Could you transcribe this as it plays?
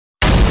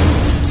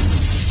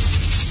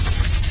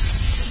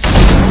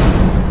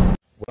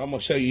I'm going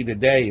to show you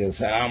today is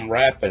how I'm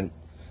wrapping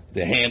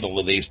the handle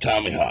of these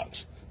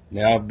tomahawks.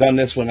 Now, I've done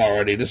this one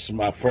already. This is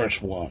my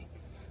first one.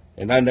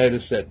 And I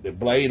noticed that the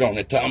blade on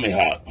the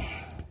tomahawk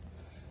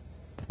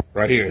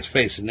right here is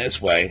facing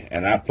this way,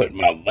 and I put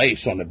my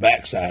lace on the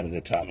back side of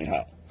the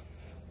tomahawk.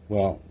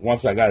 Well,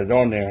 once I got it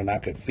on there and I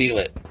could feel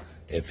it,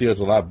 it feels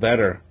a lot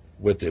better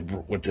with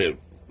the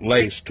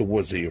lace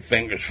towards your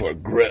fingers for a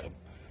grip.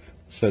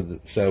 So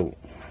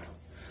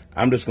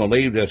I'm just going to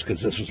leave this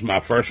because this was my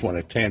first one.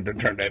 It turned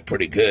out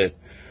pretty good.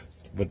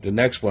 But the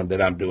next one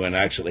that I'm doing,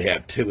 I actually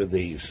have two of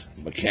these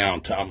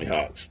McCown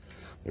tomahawks.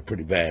 They're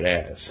pretty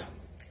badass.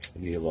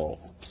 Give you a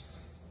little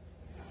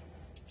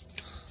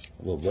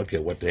look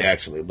at what they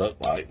actually look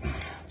like.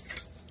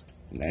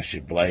 And that's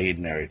your blade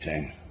and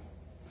everything.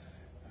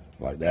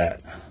 Like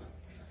that.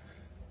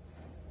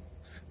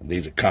 And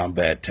these are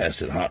combat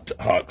tested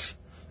hawks.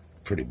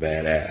 Pretty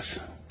badass.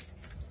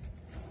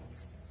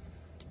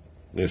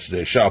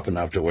 They're sharp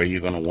enough to where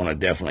you're going to want to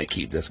definitely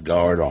keep this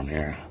guard on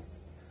here.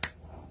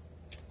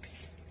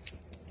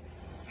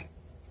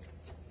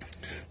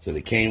 So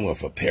they came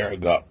with a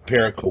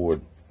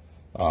paracord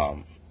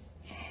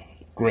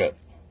grip,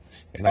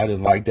 and I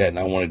didn't like that, and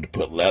I wanted to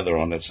put leather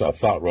on it, so I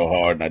thought real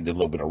hard, and I did a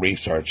little bit of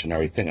research and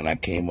everything, and I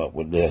came up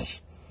with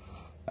this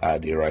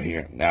idea right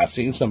here. Now, I've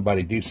seen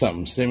somebody do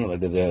something similar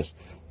to this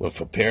with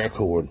a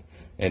paracord,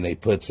 and they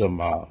put some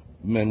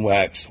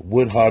Minwax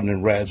wood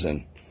hardening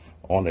resin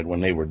on it when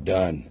they were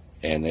done,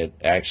 and it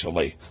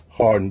actually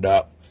hardened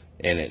up,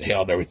 and it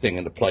held everything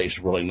into place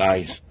really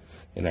nice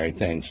and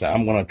everything. So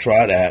I'm going to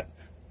try that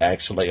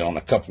actually on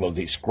a couple of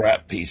these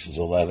scrap pieces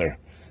of leather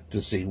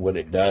to see what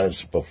it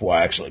does before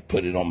I actually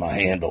put it on my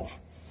handle.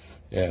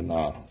 And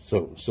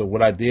so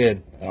what I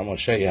did, and I'm going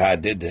to show you how I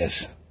did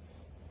this,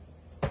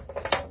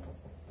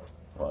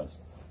 was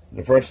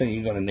the first thing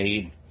you're going to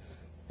need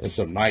is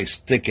some nice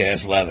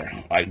thick-ass leather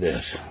like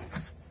this,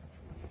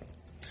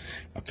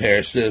 a pair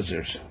of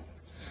scissors.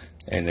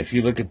 And if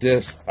you look at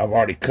this, I've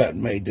already cut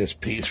and made this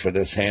piece for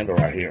this handle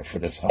right here for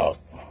this hawk.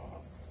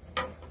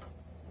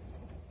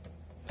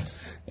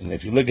 And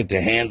if you look at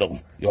the handle,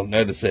 you'll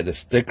notice that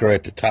it's thicker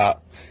at the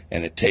top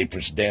and it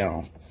tapers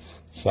down.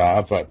 So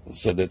I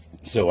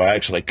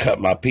actually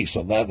cut my piece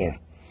of leather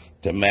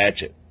to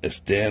match it. It's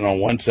thin on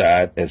one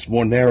side. It's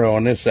more narrow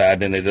on this side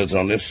than it is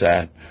on this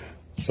side.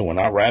 So when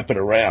I wrap it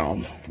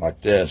around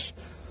like this,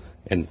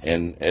 and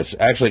it's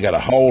actually got a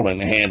hole in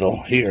the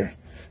handle here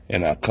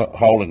and a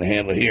hole in the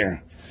handle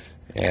here.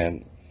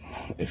 And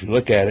if you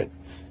look at it,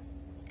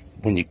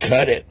 when you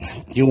cut it,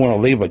 you want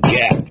to leave a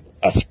gap,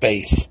 a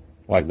space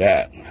like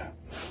that.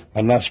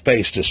 Enough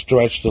space to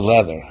stretch the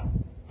leather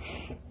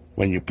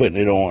when you're putting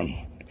it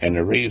on. And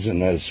the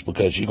reason is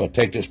because you're going to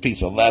take this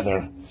piece of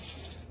leather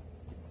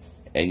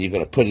and you're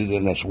going to put it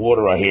in this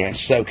water right here and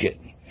soak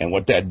it. And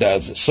what that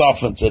does, it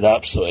softens it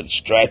up so it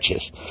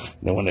stretches.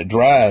 And then when it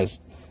dries,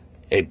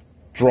 it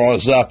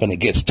draws up and it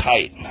gets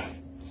tight.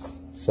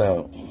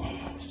 So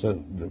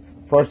the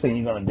first thing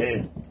you're going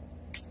to do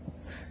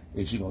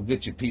is you're going to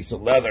get your piece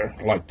of leather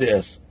like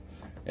this,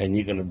 and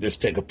you're going to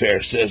just take a pair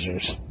of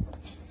scissors.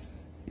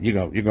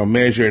 You're going to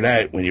measure it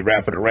out when you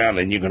wrap it around,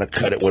 and you're going to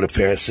cut it with a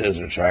pair of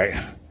scissors, right?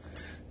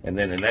 And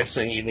then the next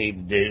thing you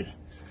need to do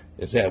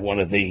is have one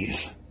of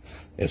these.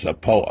 It's a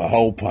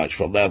hole punch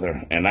for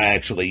leather, and I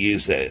actually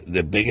use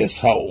the biggest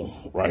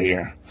hole right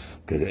here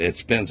because it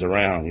spins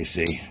around, you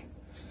see.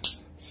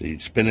 So you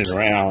spin it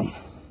around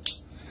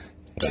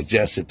and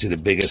adjust it to the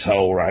biggest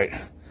hole, right?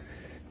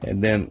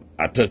 And then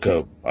I took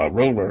a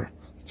ruler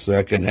so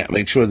I can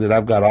make sure that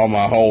I've got all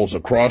my holes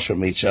across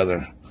from each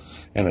other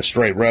in a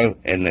straight row,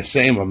 and the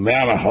same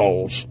amount of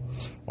holes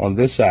on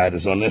this side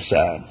as on this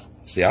side.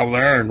 See, I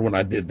learned when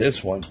I did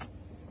this one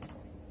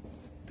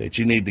that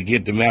you need to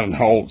get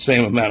the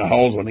same amount of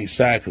holes on each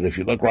side, because if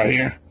you look right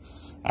here,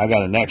 I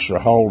got an extra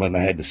hole and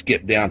I had to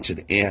skip down to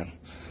the end.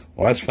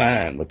 Well, that's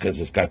fine because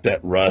it's got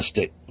that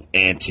rustic,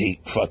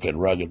 antique, fucking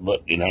rugged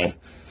look, you know.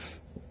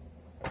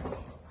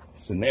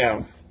 So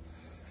now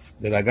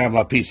that I got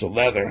my piece of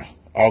leather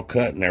all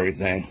cut and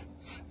everything,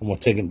 I'm going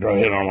to take it, I'm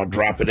going to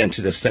drop it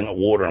into this thing of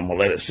water. I'm going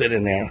to let it sit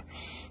in there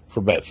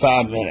for about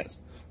 5 minutes,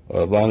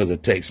 or as long as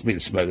it takes me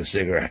to smoke a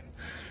cigarette.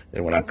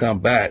 And when I come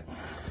back,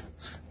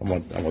 I'm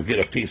going to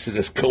get a piece of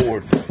this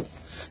cord,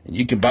 and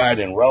you can buy it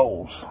in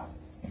rolls.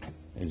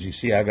 As you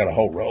see, I got a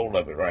whole roll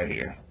of it right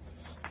here.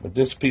 But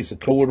this piece of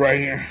cord right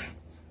here,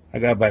 I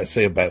got about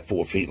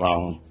 4 feet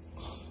long,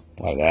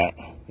 like that.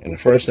 And the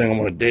first thing I'm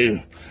going to do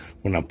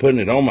when I'm putting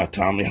it on my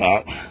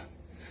tomahawk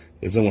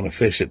is I'm going to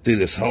fish it through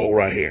this hole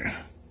right here.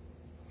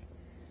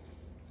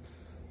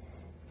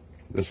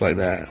 Just like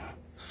that.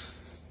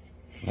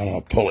 I'm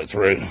going to pull it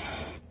through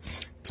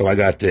till I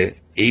got the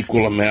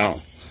equal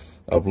amount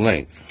of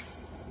length.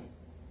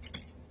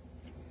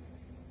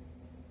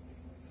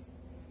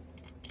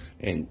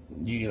 And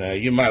you know,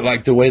 you might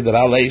like the way that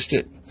I laced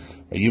it,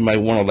 or you might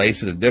want to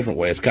lace it a different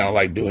way. It's kind of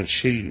like doing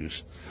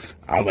shoes.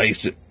 I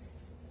laced it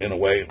in a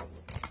way,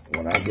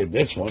 when I did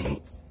this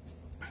one,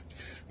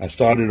 I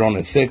started on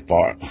the thick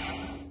part,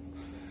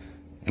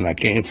 and And I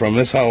came from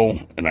this hole,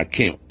 and I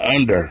came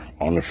under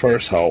on the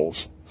first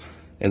holes,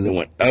 and then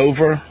went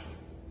over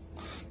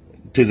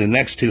to the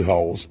next two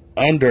holes,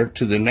 under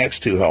to the next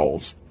two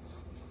holes,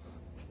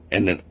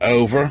 and then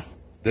over,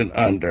 then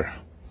under.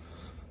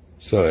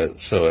 So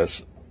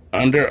it's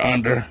under,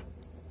 over,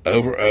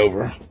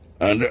 over,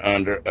 under,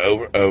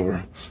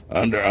 over,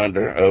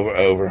 under,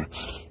 over,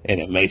 and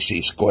it makes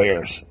these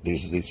squares,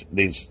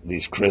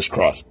 these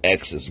crisscross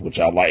X's, which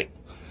I like,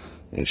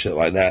 and shit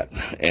like that.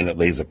 And it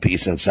leaves a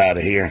piece inside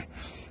of here,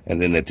 and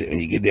then when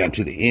you get down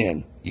to the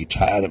end, you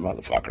tie the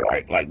motherfucker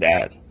right like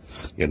that.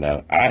 You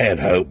know, I had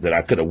hoped that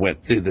I could have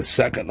went through the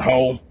second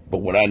hole, but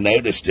what I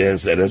noticed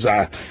is that as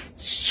I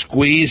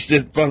squeezed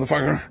this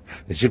motherfucker,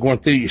 as you're going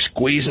through, you're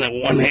squeezing it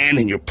with one hand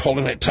and you're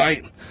pulling it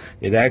tight,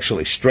 it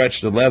actually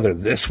stretched the leather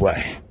this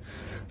way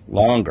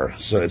longer.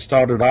 So it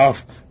started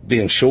off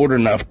being short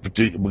enough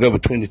to go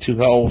between the two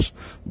holes,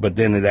 but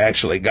then it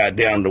actually got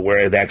down to where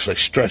it actually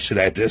stretched it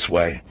out this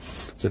way.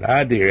 So the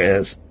idea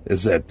is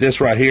that this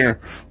right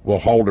here will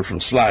hold it from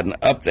sliding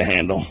up the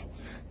handle,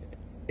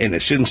 and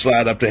it shouldn't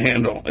slide up the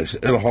handle.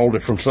 It'll hold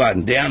it from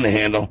sliding down the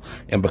handle,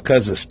 and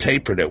because it's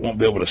tapered, it won't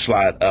be able to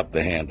slide up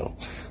the handle.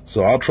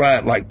 So I'll try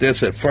it like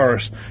this at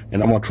first,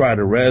 and I'm going to try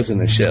the resin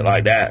and shit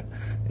like that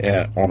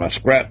on a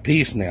scrap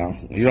piece now.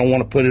 You don't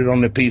want to put it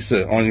on the piece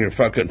on your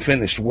fucking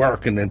finished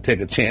work and then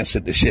take a chance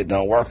that the shit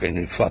don't work and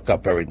you fuck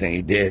up everything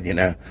you did, you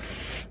know.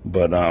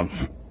 But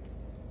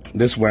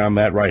this is where I'm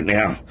at right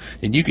now.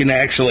 And you can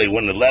actually,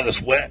 when the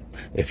leather's wet,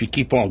 if you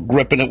keep on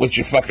gripping it with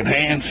your fucking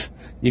hands,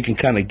 you can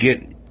kind of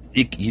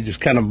you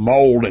just kind of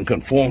mold and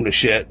conform the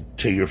shit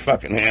to your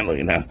fucking handle,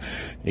 you know.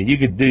 And you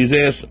could do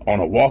this on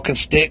a walking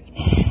stick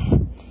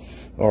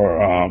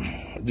or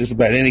just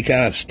about any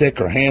kind of stick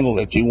or handle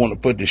that you want to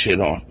put the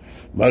shit on.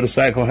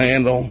 Motorcycle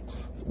handle,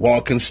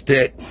 walking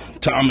stick,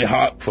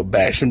 tomahawk for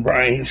bashing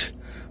brains,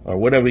 or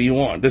whatever you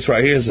want. This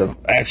right here is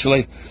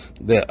actually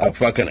a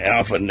fucking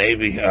Alpha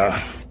Navy.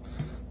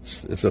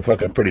 It's a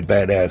fucking pretty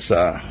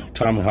badass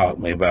tomahawk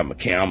made by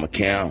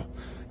McCown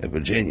in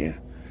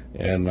Virginia.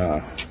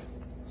 And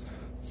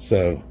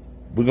so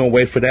we're going to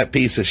wait for that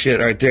piece of shit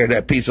right there,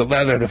 that piece of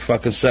leather to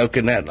fucking soak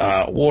in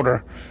that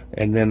water,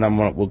 and then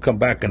we'll come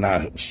back and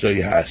I'll show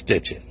you how I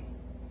stitch it.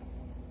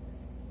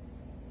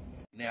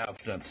 Now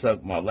I've done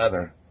soaked my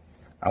leather.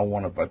 I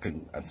want to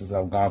fucking, since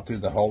I've gone through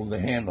the hole of the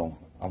handle,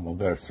 I'm going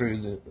to go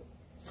through the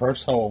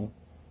first hole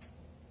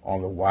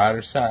on the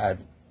wider side,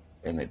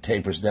 and it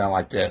tapers down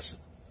like this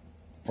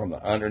from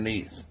the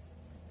underneath,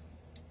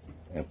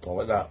 and pull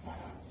it up.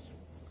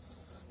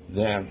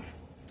 Then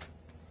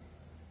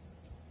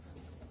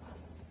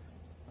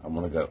I'm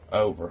going to go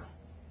over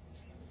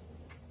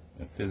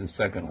and through the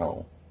second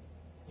hole.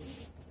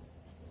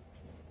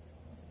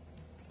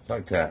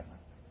 Like that.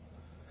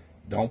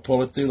 Don't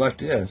pull it through like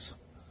this.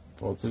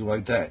 Pull it through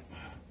like that.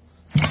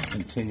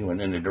 Continuing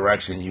in the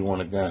direction you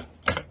want to go.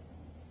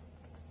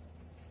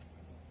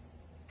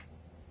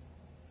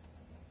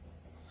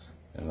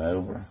 And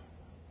over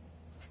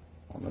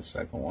on the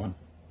second one.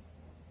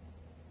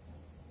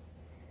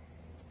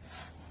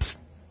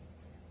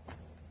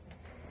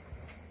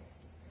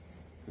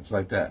 It's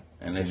like that.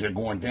 And as you're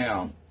going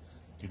down,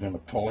 you're going to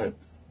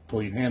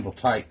pull your handle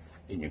tight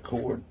in your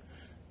cord,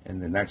 and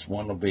the next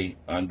one will be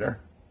under,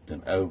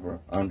 then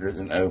over,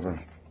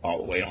 all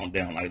the way on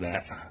down like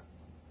that.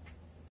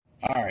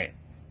 All right.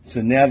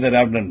 So now that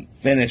I've done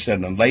finished,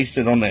 I've done laced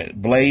it on the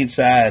blade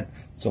side,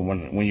 so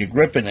when you're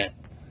gripping it,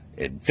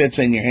 it fits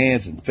in your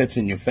hands and fits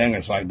in your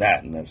fingers like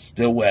that, and it's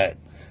still wet.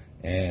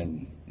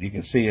 And you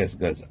can see it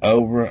goes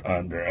over,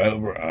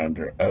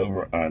 under,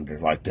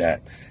 like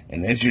that.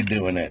 And as you're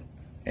doing it,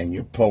 and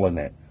you're pulling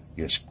it,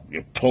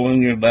 you're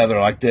pulling your leather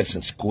like this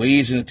and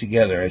squeezing it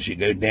together as you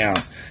go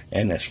down,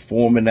 and it's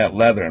forming that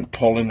leather and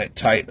pulling it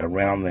tight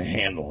around the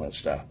handle and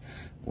stuff.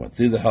 Went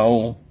through the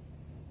hole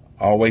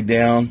all the way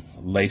down,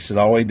 laced it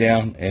all the way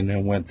down, and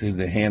then went through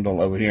the handle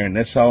over here in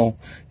this hole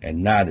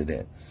and knotted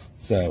it.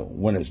 So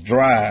when it's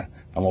dry,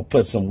 I'm going to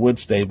put some wood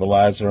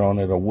stabilizer on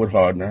it, or wood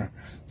hardener,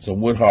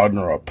 some wood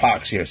hardener or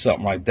epoxy or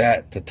something like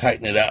that to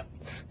tighten it up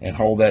and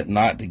hold that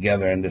knot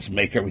together and just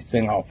make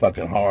everything all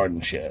fucking hard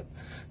and shit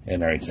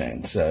and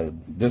everything. So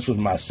this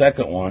was my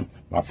second one.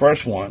 My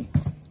first one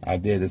I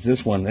did is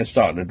this one. It's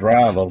starting to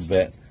dry a little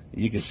bit.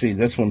 You can see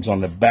this one's on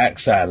the back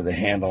side of the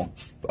handle,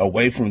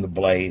 away from the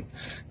blade.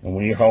 And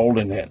when you're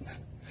holding it,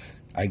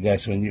 I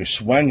guess when you're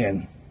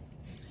swinging,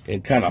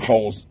 it kind of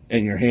holds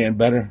in your hand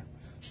better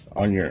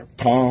on your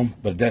palm,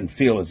 but it doesn't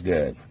feel as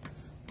good.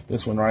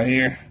 This one right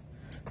here,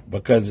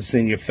 because it's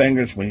in your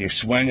fingers, when you're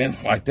swinging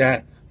like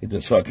that, it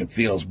just fucking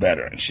feels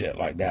better and shit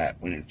like that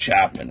when you're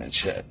chopping and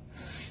shit.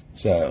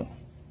 So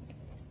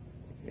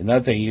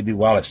another thing you do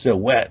while it's still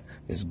wet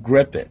is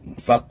grip it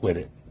and fuck with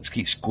it. Just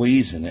keep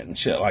squeezing it and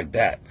shit like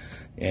that,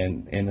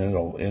 and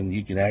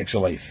you can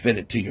actually fit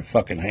it to your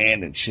fucking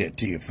hand and shit,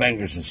 to your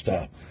fingers and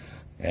stuff.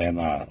 And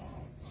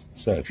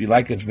so if you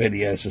like this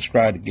video,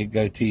 subscribe to Get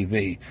Go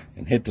TV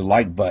and hit the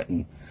like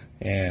button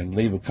and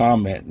leave a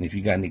comment. And if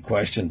you got any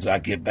questions, I'll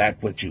get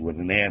back with you with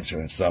an answer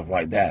and stuff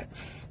like that.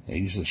 And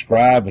you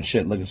subscribe and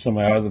shit. Look at some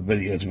of our other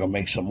videos. I'm going to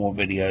make some more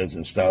videos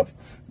and stuff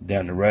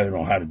down the road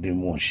on how to do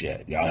more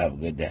shit. Y'all have a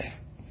good day.